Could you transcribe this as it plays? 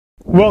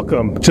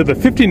Welcome to the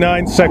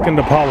 59-Second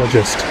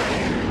Apologist.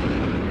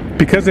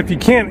 Because if you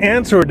can't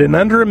answer it in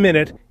under a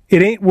minute,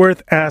 it ain't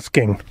worth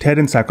asking. Ted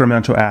in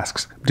Sacramento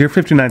asks, Dear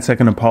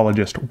 59-Second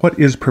Apologist, what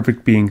is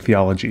perfect being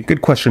theology?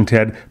 Good question,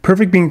 Ted.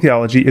 Perfect being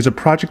theology is a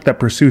project that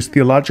pursues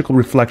theological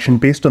reflection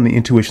based on the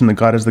intuition that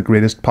God is the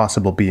greatest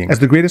possible being. As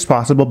the greatest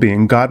possible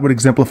being, God would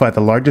exemplify the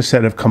largest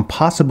set of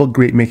compossible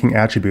great-making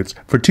attributes.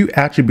 For two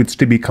attributes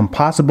to be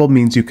compossible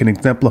means you can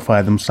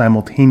exemplify them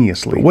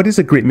simultaneously. What is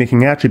a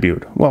great-making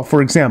attribute? Well,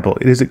 for example,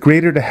 is it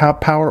greater to have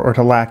power or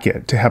to lack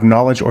it, to have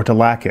knowledge or to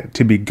lack it,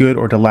 to be good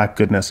or to lack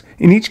goodness?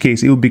 In each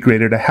case, it would be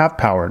greater to have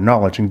power,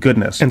 knowledge, and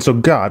goodness. And so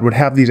God would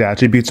have these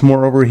attributes.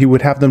 Moreover, he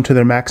would have them to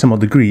their maximal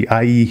degree,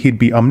 i.e. he'd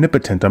be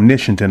omnipotent,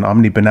 omniscient, and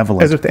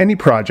omnibenevolent. As with any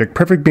project,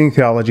 perfect being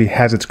theology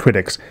has its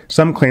critics.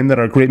 Some claim that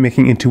our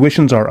great-making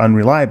intuitions are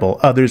unreliable.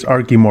 Others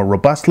argue more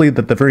robustly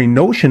that the very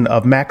notion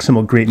of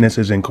maximal greatness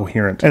is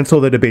incoherent. And so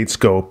the debates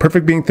go.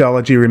 Perfect being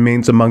theology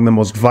remains among the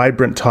most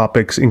vibrant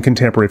topics in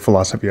contemporary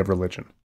philosophy of religion.